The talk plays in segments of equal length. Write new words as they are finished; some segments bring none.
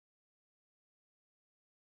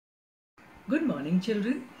Good morning,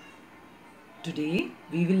 children. Today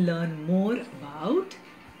we will learn more about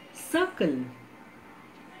circle.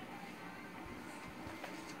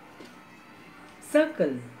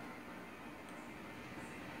 Circle.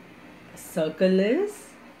 A circle is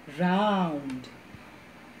round.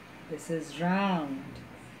 This is round.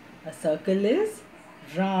 A circle is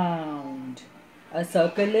round. A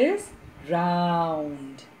circle is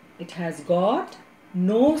round. It has got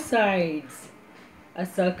no sides. A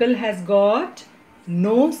circle has got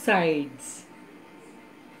no sides.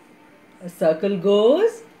 A circle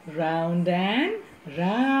goes round and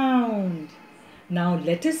round. Now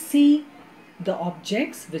let us see the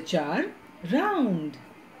objects which are round.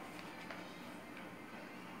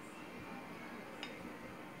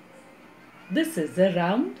 This is a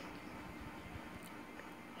round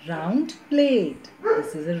plate.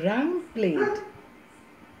 This is a round plate.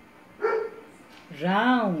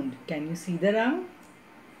 Round. Can you see the round?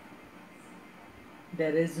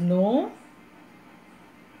 There is no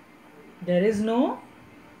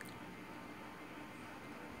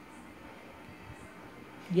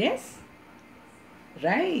Yes,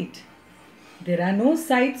 right. There are no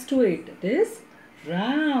sides to it. It is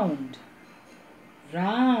round,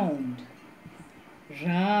 round,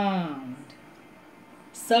 round.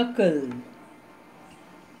 Circle.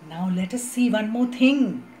 Now let us see one more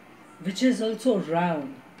thing which is also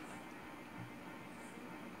round.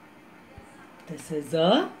 This is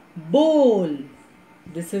a bowl.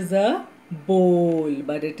 This is a bowl,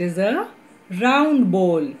 but it is a round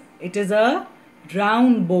bowl. It is a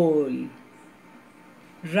round bowl.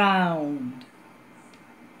 Round.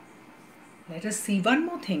 Let us see one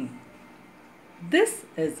more thing. This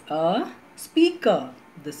is a speaker.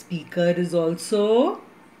 The speaker is also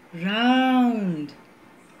round.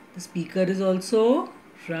 The speaker is also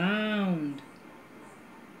round.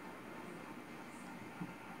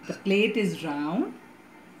 The plate is round.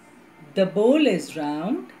 The bowl is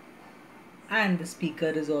round. And the speaker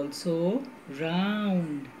is also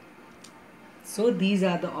round. So these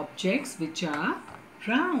are the objects which are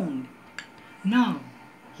round. Now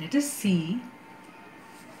let us see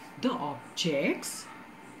the objects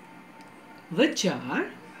which are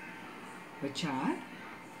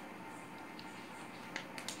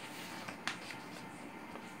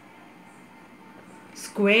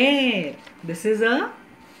square. This is a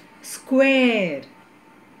square.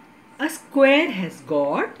 A square has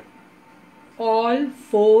got all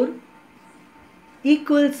four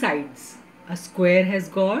equal sides. A square has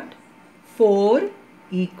got four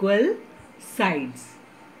equal sides.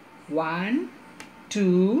 1,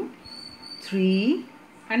 2, 3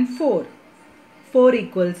 and 4. 4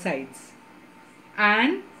 equal sides.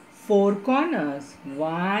 And 4 corners.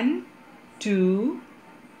 1, 2,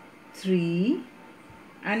 3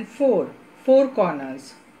 and 4. 4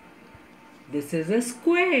 corners. This is a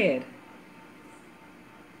square.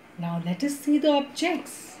 Now let us see the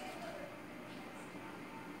objects.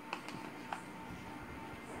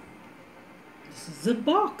 This is a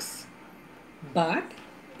box, but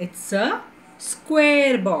it's a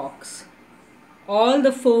square box. All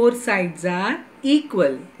the 4 sides are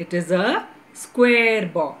equal. It is a square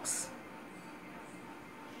box.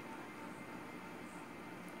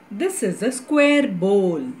 This is a square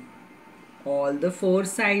bowl. All the 4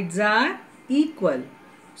 sides are equal.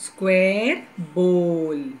 Square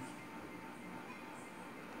bowl.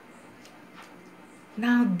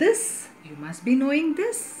 Now this, you must be knowing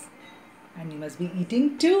this. And you must be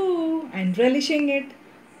eating too and relishing it.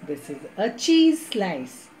 This is a cheese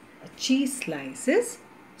slice. A cheese slice is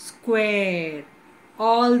square.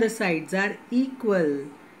 All the sides are equal.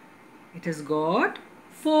 It has got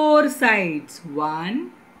 4 sides.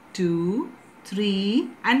 1, 2, 3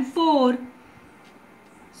 and 4.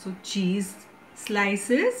 So cheese slice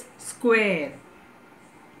is square.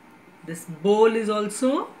 This bowl is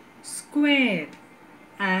also square.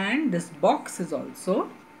 And this box is also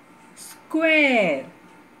square.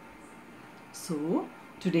 So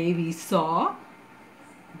today we saw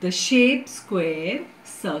the shape square,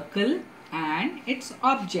 circle and its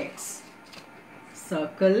objects.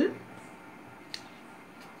 Circle,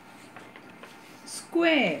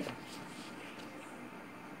 square.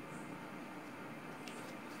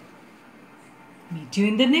 Meet you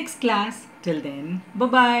in the next class. Till then,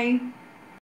 bye-bye.